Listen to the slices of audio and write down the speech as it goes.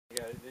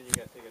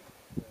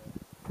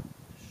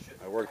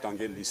worked on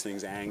getting these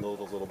things angled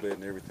a little bit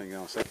and everything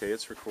else. Okay,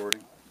 it's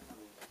recording.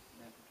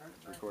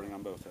 It's recording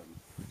on both of them.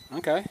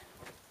 Okay.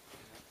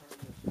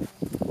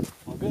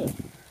 Well, good.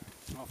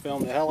 I'll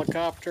film the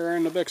helicopter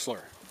and the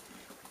Bixler.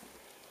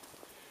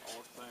 All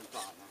at the same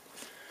time,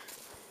 huh?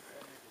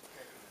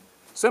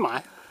 Semi.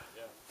 Yeah.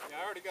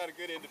 Yeah, I already got a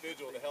good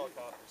individual with the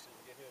helicopter, so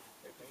you get him.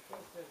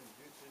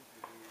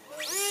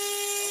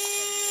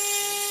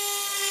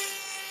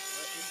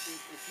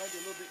 It's maybe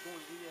a little bit going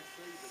ESC,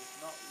 but it's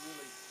not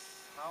really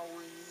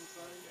powering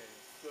anything. Okay.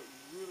 So it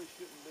really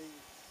shouldn't be.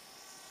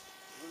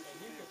 Really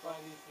and you can find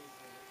these things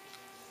in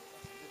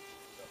this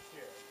is up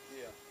here.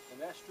 Yeah,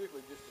 and that's strictly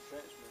just the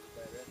transmitter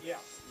battery.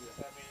 Yeah.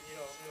 I mean,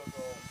 it'll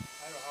go.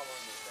 I don't know how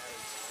long this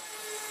battery's on.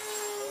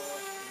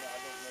 I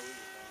don't know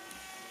either.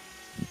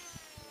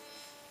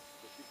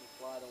 But you can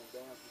slide on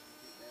down so you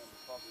can get down to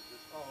probably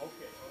just. Oh,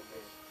 okay. I would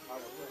think.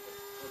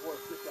 What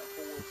if it's got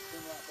 4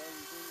 10-light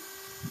batteries in it?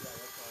 Yeah,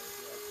 that's right.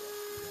 Yeah, that's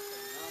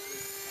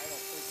right. I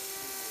don't think it's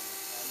really.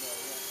 I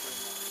know.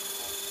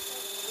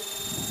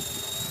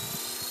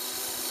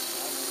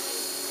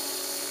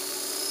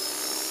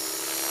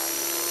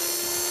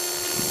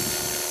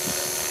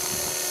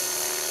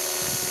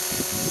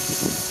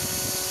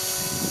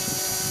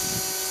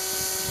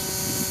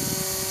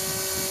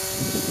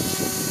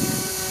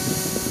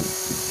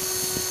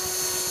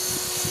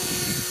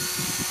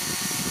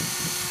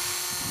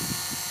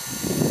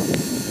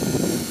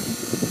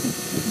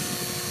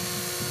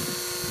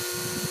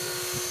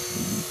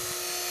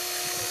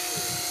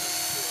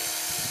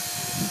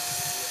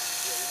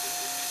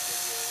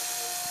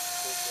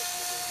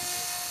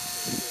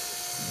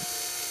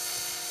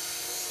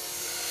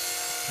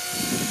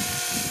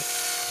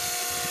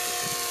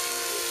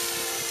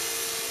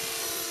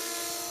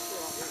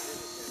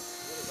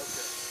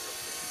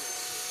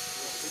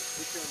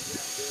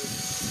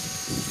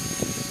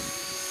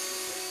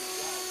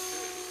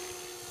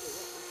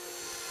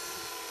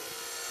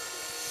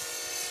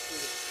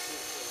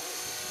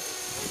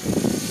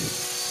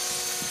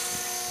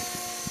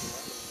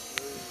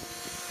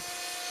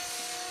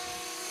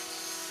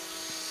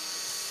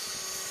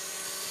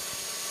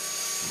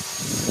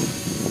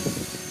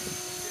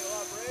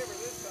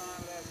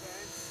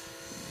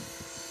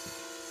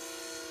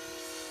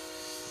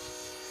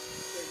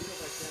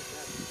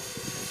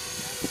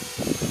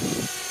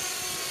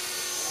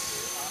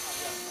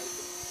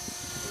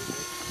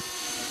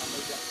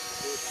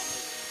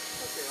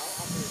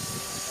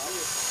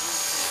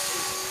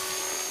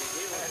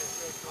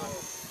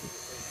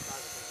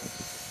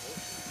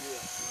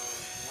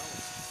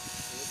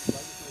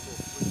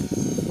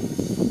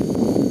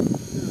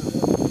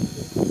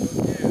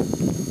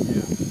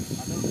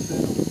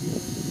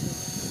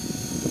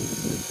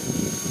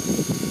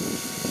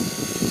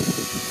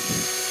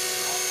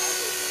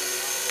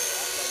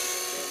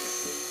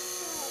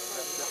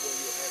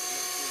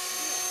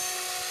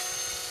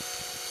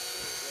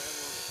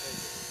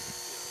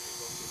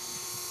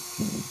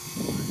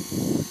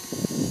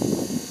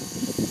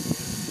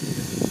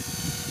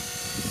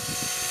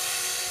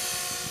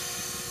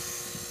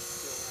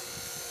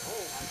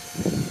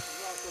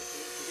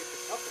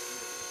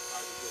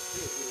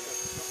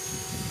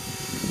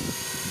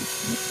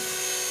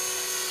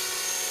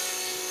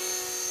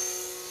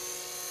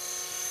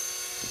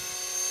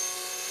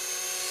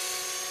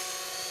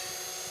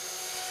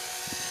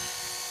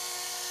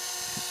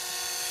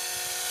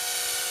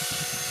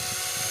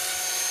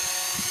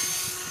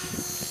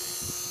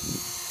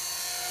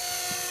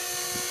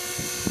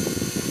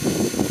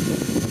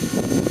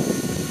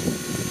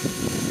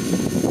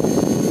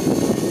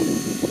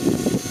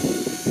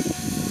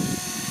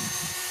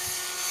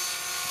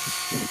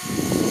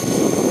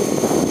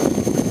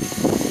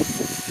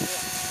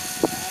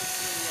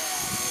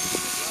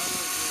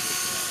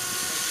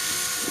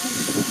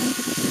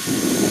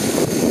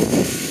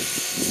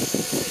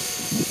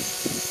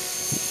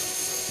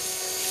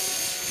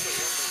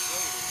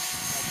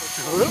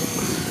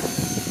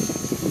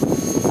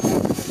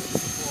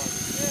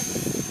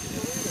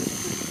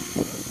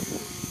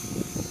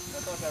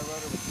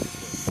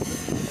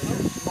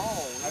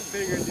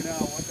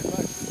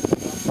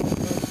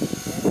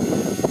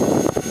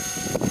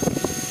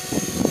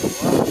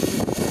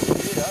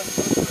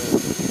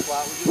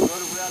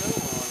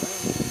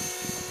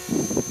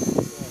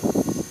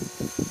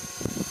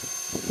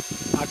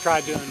 I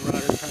tried doing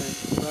rudder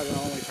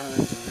only turns,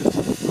 and it's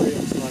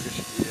real sluggish.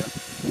 Yeah.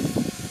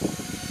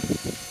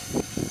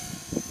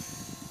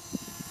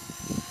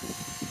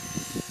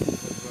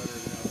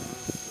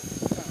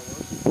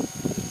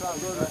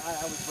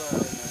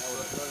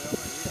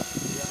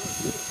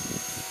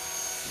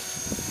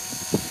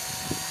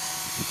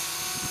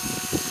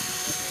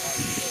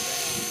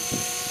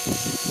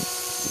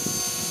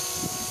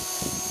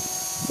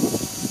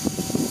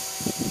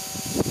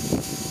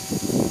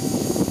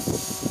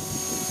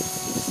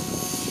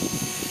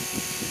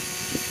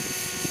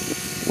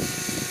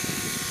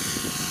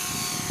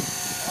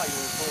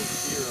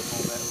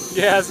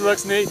 Yeah, this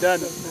looks neat,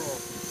 doesn't it?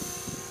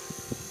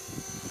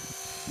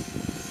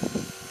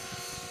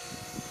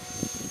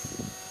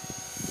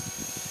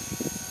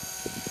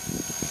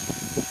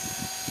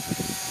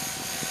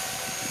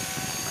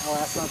 Oh,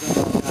 that's something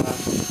that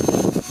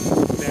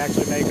they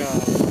actually make a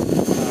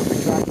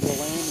retractable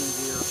landing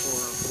gear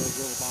for those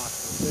little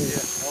boxes too.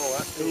 Yeah. Oh,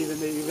 that's cool. Even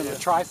a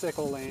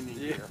tricycle landing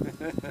gear.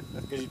 Yeah.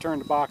 Because you turn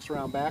the box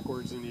around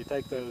backwards and you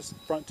take those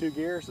front 2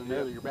 gears and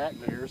those are your back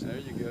gears. There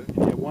you go.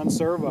 You get 1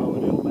 servo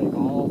and it'll make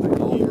all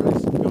 3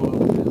 gears go up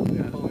and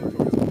down.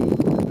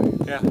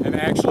 Yeah, and they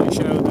actually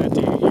show that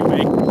you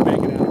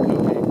make it out of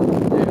cocaine.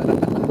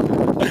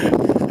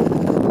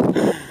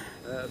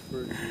 That's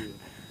pretty good.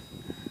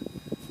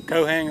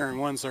 Co-hanger and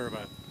 1 servo.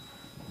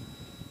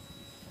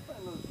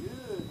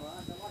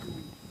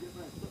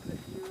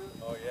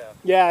 Oh yeah.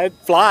 Yeah, it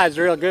flies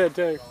real good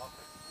too.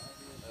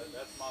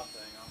 That's my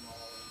thing. I'm all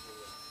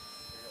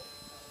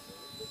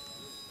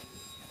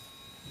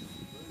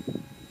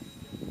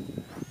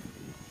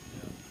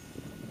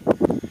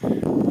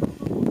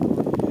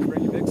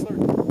Bring your Bixler?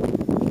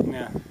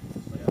 Yeah.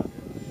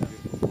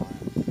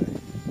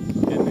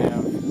 Didn't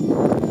have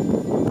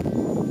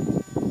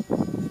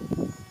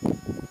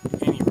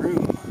any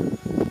room.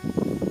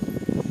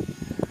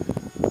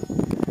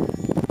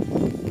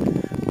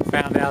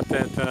 Found out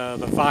that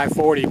the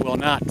 540 will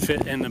not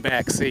fit in the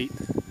back seat.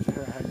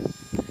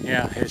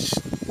 Yeah, it's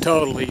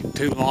totally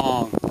too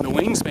long. The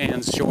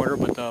wingspan's shorter,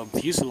 but the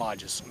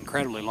fuselage is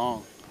incredibly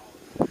long.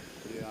 Yeah,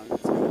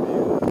 it's going to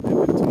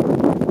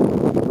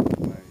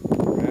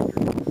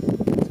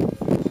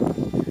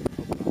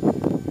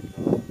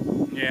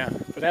be Yeah,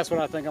 but that's what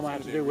I think I'm going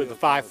to have to do with the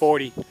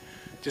 540.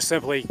 Just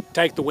simply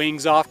take the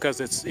wings off because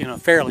it's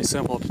fairly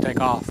simple to take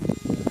off.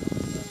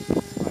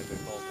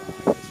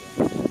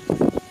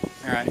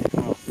 All right,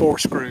 well, 4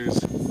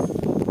 screws, and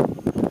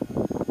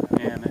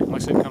it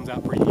looks like it comes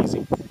out pretty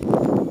easy.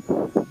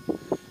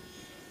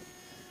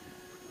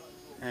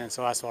 And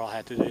so that's what I'll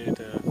have to do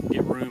to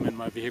get room in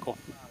my vehicle.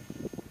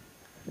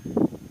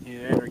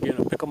 Either get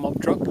a pick-em-up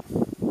truck.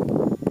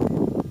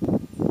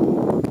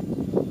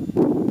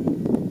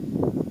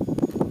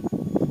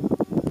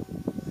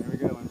 There we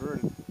go,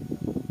 inverted.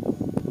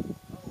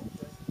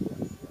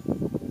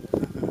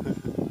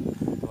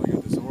 Oh, I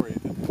got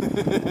disoriented.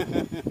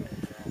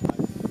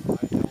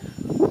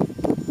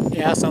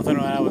 Yeah, that's something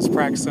that I was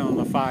practicing on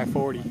the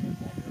 540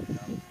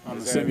 on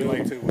the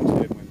simulator. Too much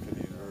headwind for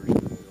the inversion.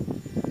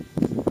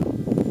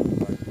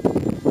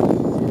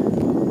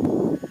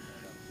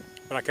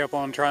 But I kept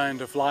on trying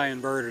to fly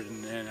inverted,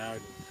 and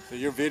So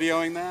you're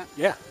videoing that?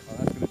 yeah. Oh,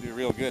 that's going to do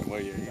real good.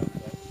 Well, you gotta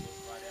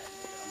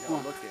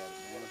look at it,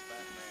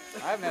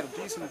 man. I haven't had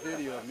a decent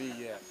video of me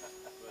yet.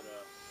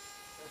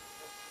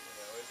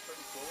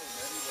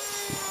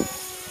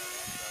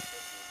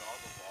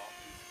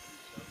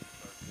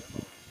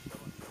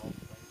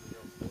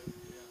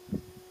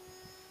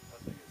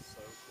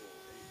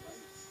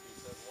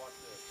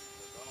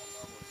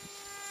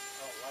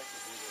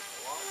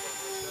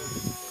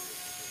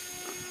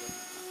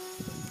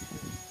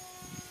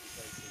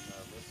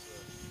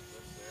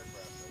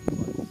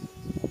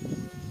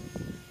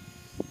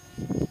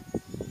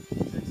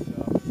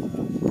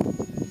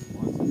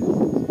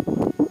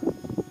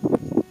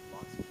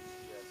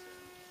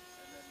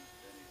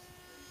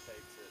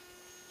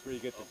 Where you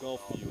get the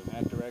Gulf view in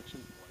that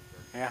direction.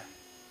 Yeah.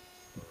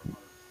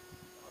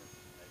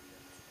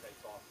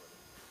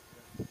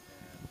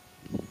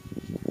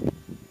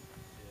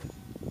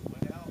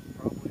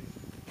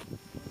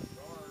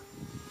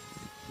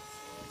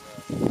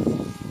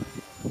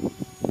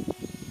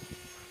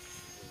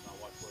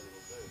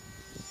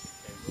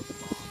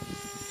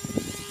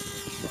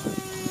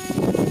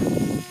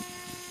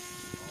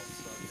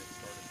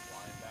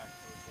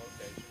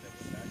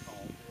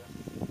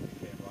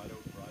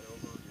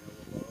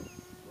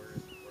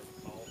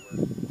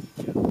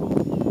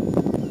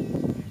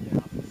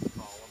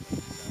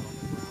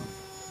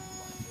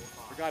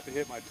 I forgot to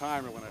hit my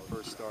timer when I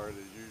first started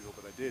as usual,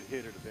 but I did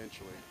hit it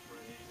eventually.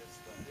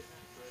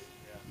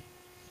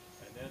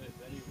 And then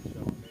he was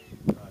showing me,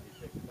 he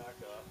picked it back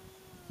up,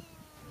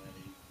 and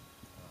he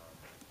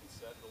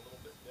set it a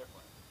little bit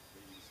different.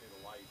 You can see the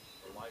light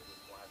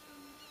was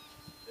flashing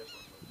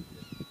differently.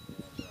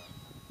 And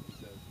he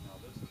says,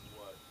 now this is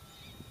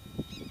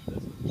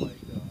like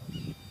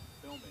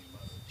filming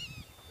mode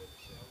that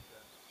it's in.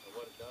 And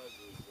what it does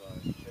is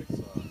it picks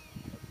a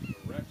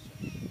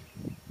direction,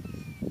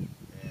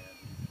 and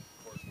of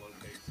course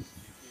locates his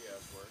GPS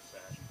where it's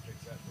at, and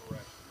picks that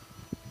direction.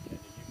 And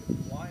you can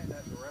fly in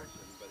that direction,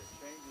 but it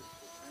changes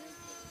the tank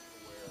mode to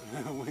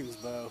where Wings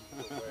bow.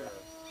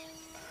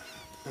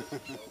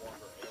 it's no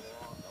longer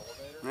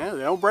elevator. Yeah,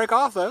 they don't break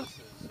off though. This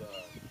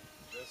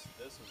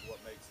is what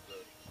makes the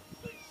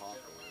thing spin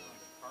around and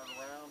turn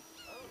around.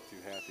 I'm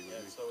too happy with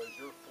And me. so as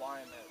you're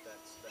flying that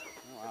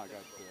Oh, I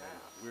got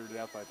weirded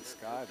out by the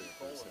sky there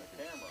for a second.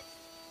 camera,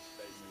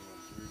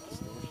 basically,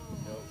 Distortion.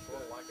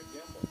 sort of like a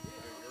gimbal.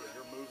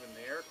 You're moving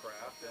the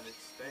aircraft and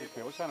it's stable.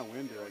 Okay, what kind of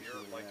wind direction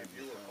You're do we like have if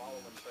you were this time?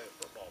 following, say, a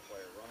football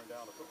player running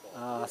down a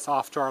football. It's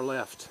off to our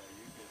left,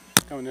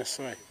 going this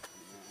way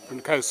from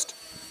the coast.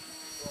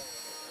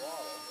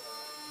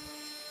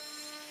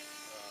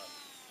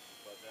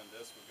 But then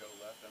this would go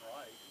left and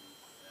right,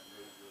 and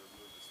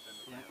move the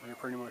spindle. Yeah, you're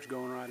pretty much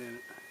going right in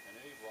it. And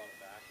then he brought it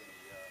back and he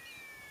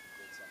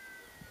did something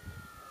different.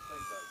 That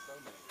thing does so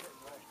many things.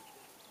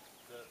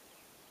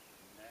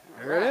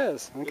 There it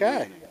is.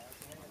 Okay.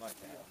 I like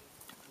that.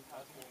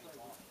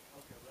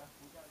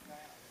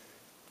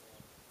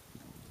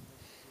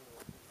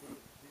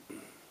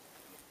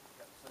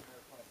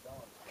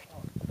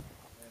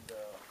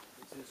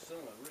 It's his son,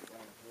 Rick,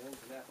 who owns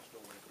an Apple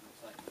store in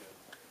St.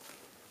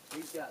 Joe.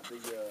 He's got the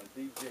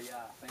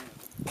DJI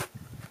Phantom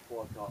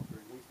quadcopter,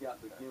 and he's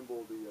got the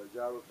gimbal, the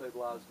gyro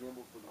stabilized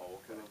gimbal for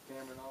the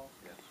camera and all.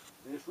 Yeah.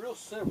 And it's real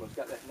similar. It's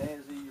got that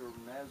NASI or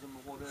NASM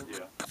or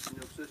whatever,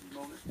 system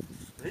on it.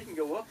 So he can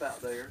go up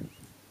out there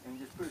and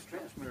just put his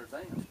transmitter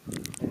down,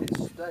 and it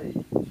stays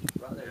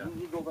right there.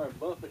 You can go there and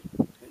bump it,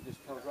 it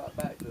just comes right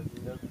back to,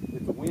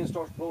 if the wind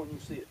starts blowing, you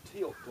see it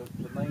tilt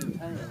to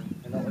maintain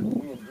and not let the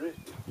wind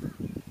drift it.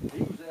 He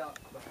was out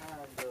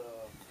behind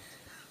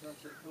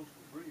Sunset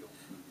Coastal Grill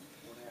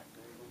one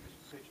afternoon, we took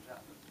some pictures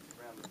out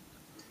around the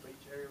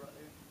beach area right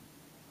there.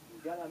 We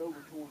got out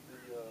over toward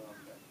that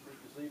big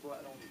gazebo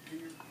out on the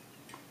pier, and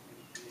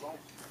he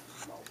lost it.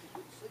 He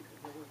couldn't see it. He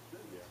didn't know what to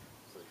do. Yeah.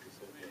 So he just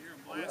said, You're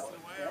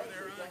blasting away over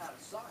there, right? Out of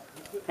sight.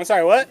 He couldn't I'm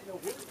sorry, what?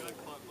 Gun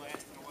club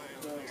blasting away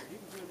over there.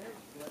 he was doing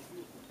everything like he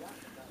was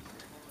forgotten about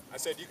it. I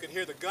said you could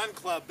hear the gun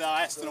club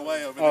blasting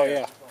away over Oh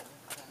there. yeah.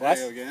 Well,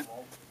 that's, again.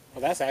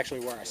 well, that's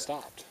actually where I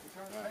stopped. He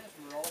turned the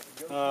transmitter off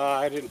and goes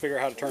I didn't figure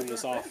out how to turn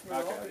this off.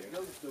 It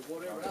goes to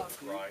whatever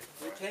altitude. Right.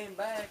 It came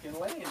back and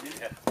landed.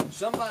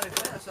 Somebody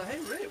found, said, "Hey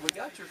Rick, we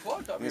got your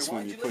quadcopter. This Why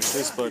one don't you let push us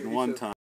this out button here?" one He said, time.